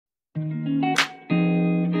Welcome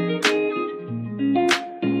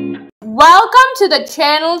to the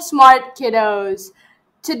channel Smart Kiddos.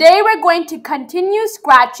 Today we're going to continue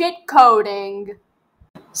Scratch It coding.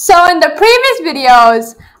 So in the previous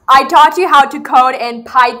videos, I taught you how to code in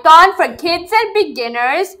Python for kids and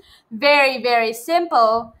beginners. Very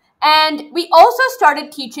simple. And we also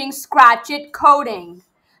started teaching Scratch It coding.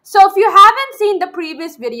 So if you haven't seen the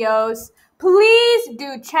previous videos, please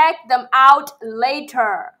do check them out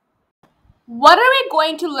later. What are we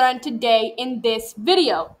going to learn today in this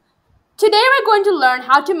video? Today we're going to learn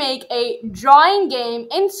how to make a drawing game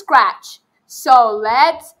in Scratch. So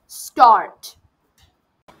let's start.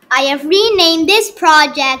 I have renamed this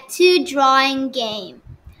project to Drawing Game.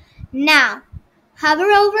 Now,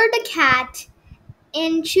 hover over the cat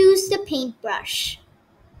and choose the paintbrush.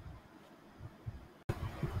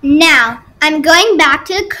 Now, I'm going back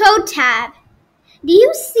to the Code tab. Do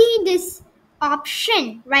you see this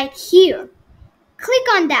option right here?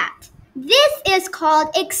 Click on that. This is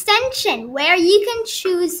called Extension, where you can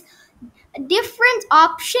choose different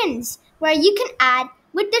options where you can add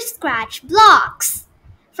with the Scratch blocks.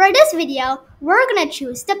 For this video, we're going to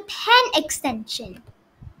choose the pen extension.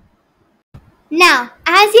 Now,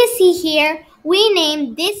 as you see here, we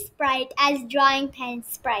named this sprite as Drawing Pen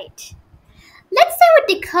Sprite. Let's start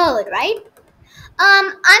with the code, right?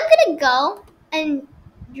 I'm going to go and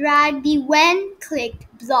drag the when clicked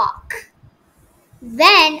block.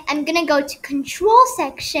 Then I'm going to go to Control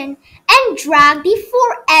section and drag the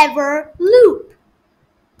forever loop.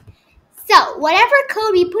 So whatever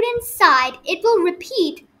code we put inside, it will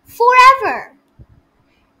repeat forever.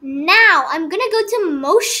 Now I'm going to go to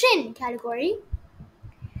Motion category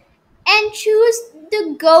and choose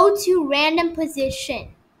the Go to Random Position.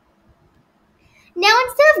 Now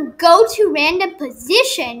instead of Go to Random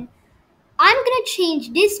Position, I'm going to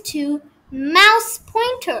change this to Mouse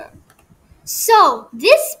Pointer. So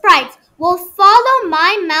this sprite will follow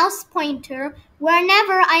my mouse pointer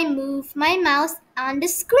whenever I move my mouse on the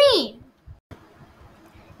screen.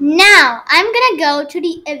 Now I'm going to go to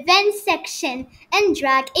the Event section and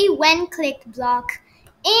drag a when clicked block.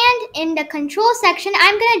 And in the Control section,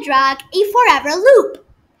 I'm going to drag a forever loop.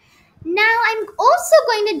 Now I'm also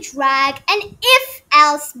going to drag an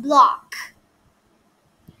if-else block.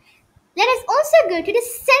 Let us also go to the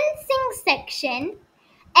Sensing section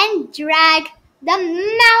and drag the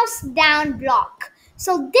mouse down block.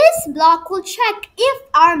 So this block will check if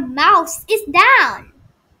our mouse is down.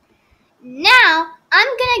 Now I'm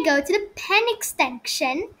going to go to the pen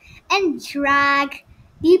extension and drag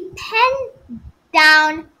the pen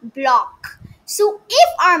down block. So if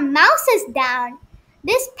our mouse is down,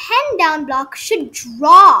 this pen down block should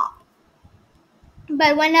draw.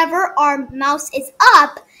 But whenever our mouse is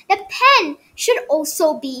up, the pen should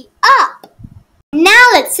also be up. Now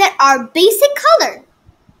let's set our basic color.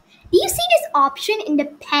 Do you see this option in the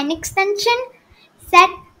pen extension? Set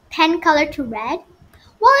pen color to red.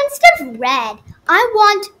 Well, instead of red, I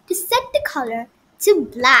want to set the color to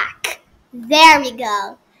black. There we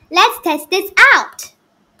go. Let's test this out.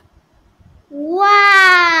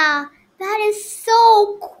 Wow, that is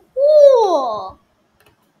so cool.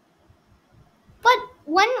 But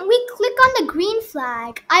when we click on the green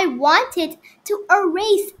flag, I want it to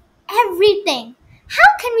erase everything. How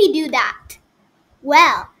can we do that?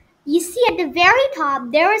 Well, you see at the very top,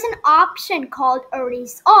 there is an option called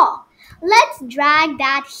Erase All. Let's drag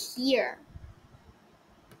that here.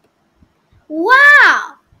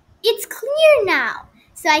 Wow! It's clear now,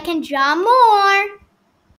 so I can draw more.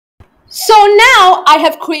 So now I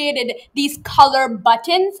have created these color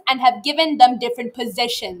buttons and have given them different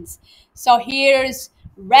positions. So here's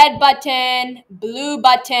red button, blue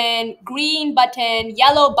button, green button,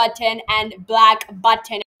 yellow button, and black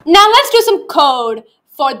button. Now let's do some code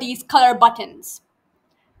for these color buttons.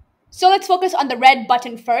 So let's focus on the red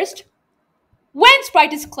button first. When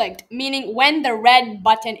sprite is clicked, meaning when the red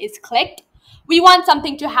button is clicked, we want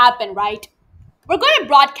something to happen, right? We're going to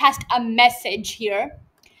broadcast a message here,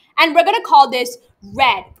 and we're going to call this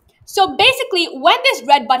red. So basically, when this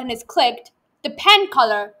red button is clicked, the pen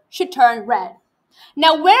color should turn red.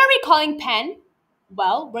 Now, where are we calling pen?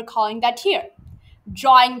 Well, we're calling that here,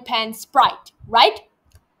 Drawing Pen Sprite, right?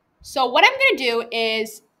 So what I'm going to do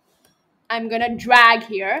is I'm going to drag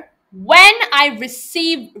here. When I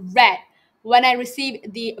receive red, when I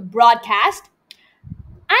receive the broadcast,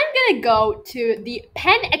 I'm going to go to the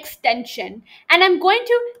pen extension and I'm going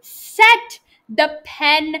to set the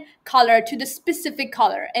pen color to the specific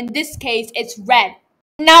color. In this case, it's red.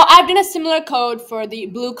 Now I've done a similar code for the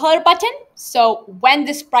blue color button. So when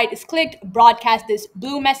this sprite is clicked, broadcast this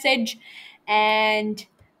blue message. And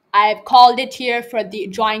I've called it here for the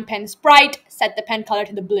drawing pen sprite, set the pen color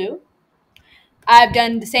to the blue. I've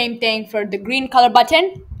done the same thing for the green color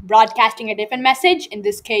button, broadcasting a different message, in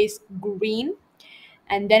this case, green.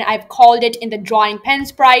 And then I've called it in the drawing pen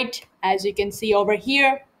sprite, as you can see over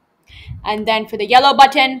here. And then for the yellow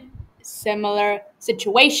button, similar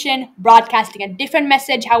situation, broadcasting a different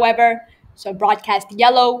message, however. So broadcast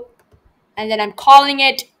yellow. And then I'm calling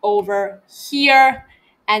it over here.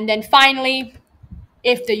 And then finally,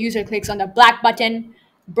 if the user clicks on the black button,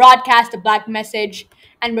 broadcast the black message.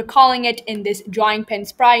 And we're calling it in this drawing pen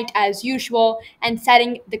sprite as usual and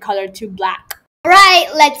setting the color to black. All right,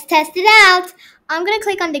 let's test it out. I'm going to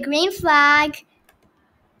click on the green flag.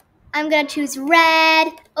 I'm going to choose red,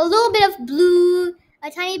 a little bit of blue, a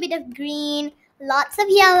tiny bit of green, lots of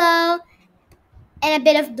yellow, and a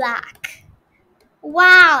bit of black.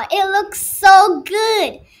 Wow, it looks so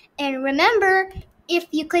good. And remember, if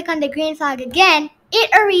you click on the green flag again, it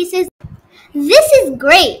erases. This is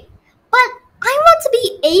great, but I want to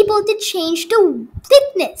be able to change the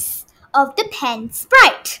thickness of the pen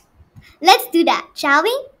sprite. Let's do that, shall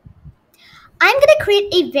we? I'm going to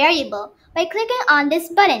create a variable by clicking on this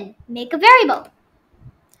button, make a variable.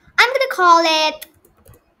 I'm going to call it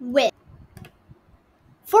width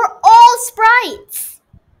for all sprites.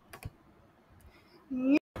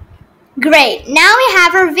 Great, now we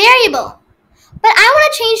have our variable. But I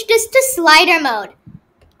want to change this to slider mode.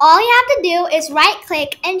 All you have to do is right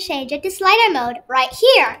click and change it to slider mode right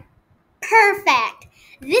here. Perfect.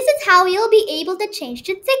 This is how you'll be able to change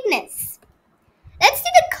the thickness. Let's do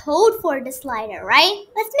the code for the slider, right?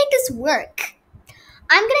 Let's make this work.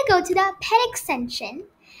 I'm going to go to the pen extension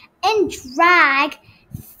and drag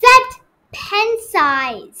set pen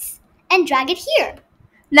size and drag it here.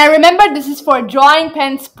 Now remember, this is for drawing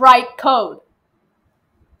pen sprite code.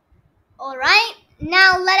 Alright,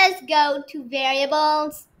 now let us go to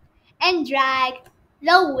variables and drag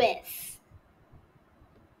the width.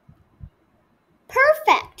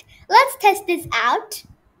 Perfect. Let's test this out.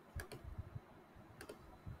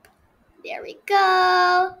 There we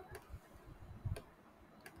go.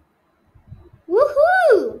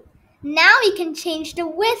 Woohoo! Now we can change the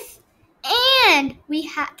width and we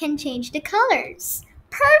can change the colors.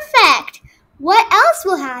 Perfect! What else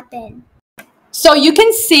will happen? So you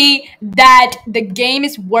can see that the game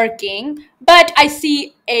is working, but I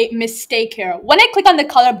see a mistake here. When I click on the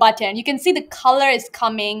color button, you can see the color is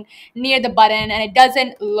coming near the button and it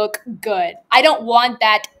doesn't look good. I don't want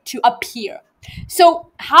that to appear.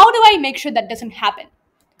 So how do I make sure that doesn't happen?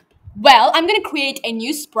 Well, I'm going to create a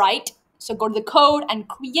new sprite. So go to the code and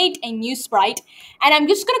create a new sprite. And I'm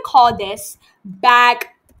just going to call this background.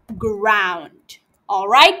 All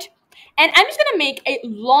right. And I'm just going to make a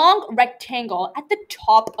long rectangle at the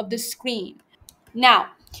top of the screen.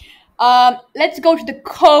 Now, let's go to the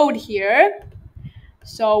code here.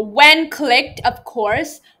 So when clicked, of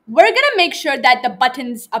course, we're going to make sure that the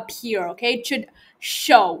buttons appear, okay? It should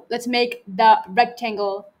show. Let's make the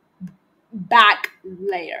rectangle back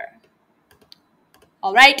layer.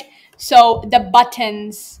 All right. So the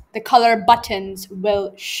buttons, the color buttons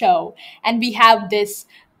will show. And we have this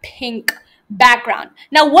pink background.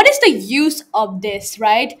 Now, what is the use of this,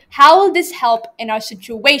 right? How will this help in our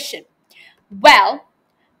situation? Well,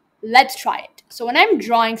 let's try it. So when I'm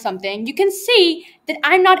drawing something, you can see that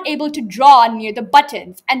I'm not able to draw near the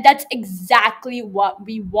buttons, and that's exactly what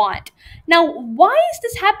we want. Now, why is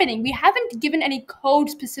this happening? We haven't given any code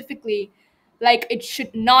specifically, like it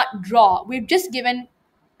should not draw. We've just given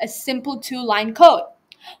a simple 2-line code.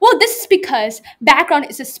 Well, this is because background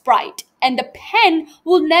is a sprite and the pen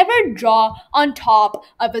will never draw on top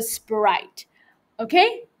of a sprite.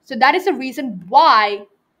 Okay? So that is the reason why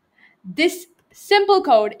this simple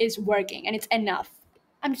code is working and it's enough.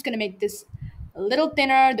 I'm just going to make this a little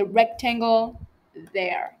thinner, the rectangle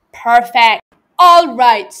there. Perfect. All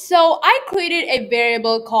right. So I created a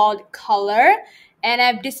variable called color. And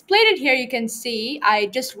I've displayed it here. You can see I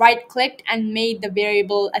just right clicked and made the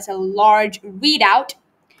variable as a large readout.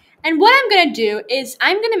 And what I'm going to do is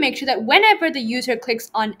I'm going to make sure that whenever the user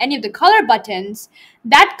clicks on any of the color buttons,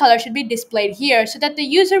 that color should be displayed here so that the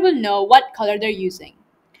user will know what color they're using.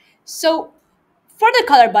 So for the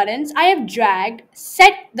color buttons, I have dragged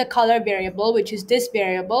set the color variable, which is this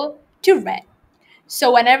variable, to red.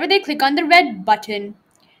 So whenever they click on the red button,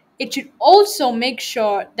 it should also make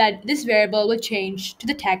sure that this variable will change to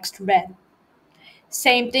the text red.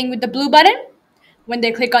 Same thing with the blue button. When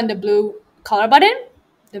they click on the blue color button,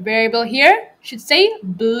 the variable here should say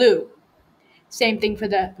blue. Same thing for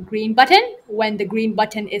the green button. When the green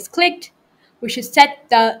button is clicked, we should set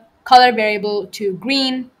the color variable to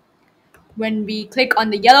green. When we click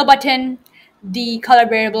on the yellow button, the color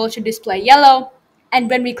variable should display yellow. And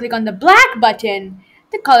when we click on the black button,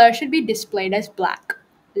 the color should be displayed as black.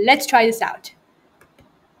 Let's try this out.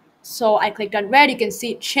 So I clicked on red, you can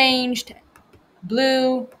see it changed.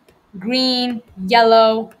 Blue, green,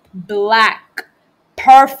 yellow, black.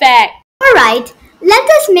 Perfect. Alright, let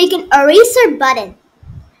us make an eraser button.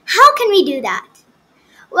 How can we do that?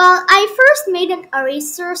 Well, I first made an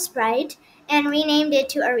eraser sprite and renamed it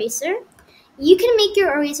to eraser. You can make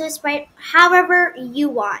your eraser sprite however you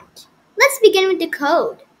want. Let's begin with the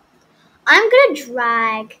code. I'm going to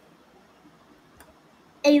drag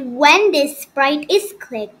a when this sprite is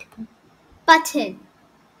clicked button.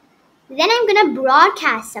 Then I'm going to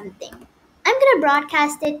broadcast something. I'm going to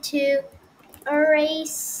broadcast it to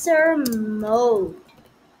eraser mode.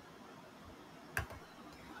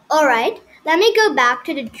 Alright, let me go back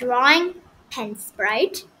to the drawing pen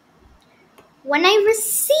sprite. When I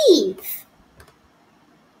receive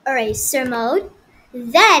eraser mode,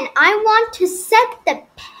 then I want to set the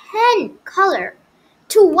pen color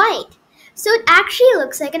to white so it actually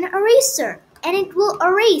looks like an eraser and it will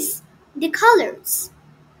erase the colors.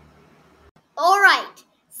 Alright,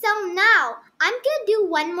 so now I'm gonna do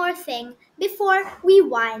one more thing before we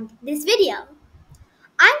wind this video.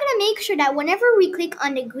 I'm gonna make sure that whenever we click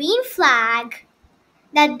on the green flag,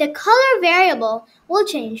 that the color variable will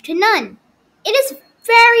change to none. It is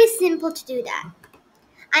very simple to do that.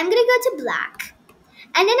 I'm gonna go to black,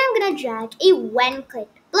 and then I'm gonna drag a when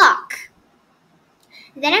clicked block.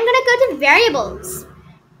 Then I'm gonna go to variables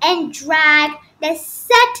and drag the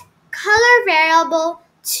set color variable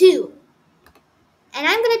to. And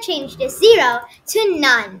I'm gonna change the 0 to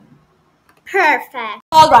none. Perfect.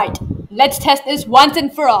 Alright, let's test this once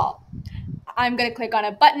and for all. I'm gonna click on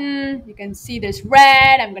a button. You can see this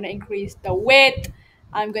red. I'm gonna increase the width.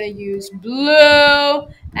 I'm gonna use blue,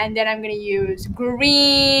 and then I'm gonna use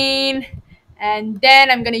green, and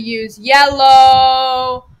then I'm gonna use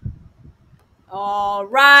yellow.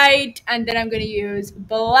 Alright, and then I'm gonna use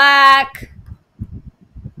black.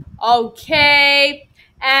 Okay,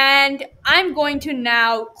 and I'm going to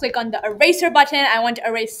now click on the eraser button. I want to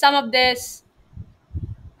erase some of this.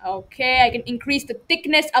 Okay, I can increase the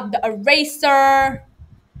thickness of the eraser.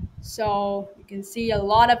 So you can see a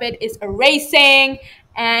lot of it is erasing,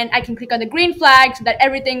 and I can click on the green flag so that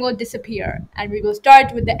everything will disappear. And we will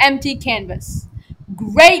start with the empty canvas.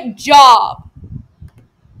 Great job!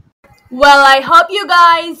 Well, I hope you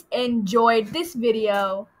guys enjoyed this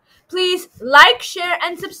video. Please like, share,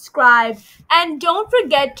 and subscribe. And don't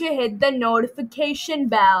forget to hit the notification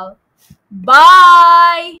bell.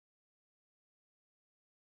 Bye!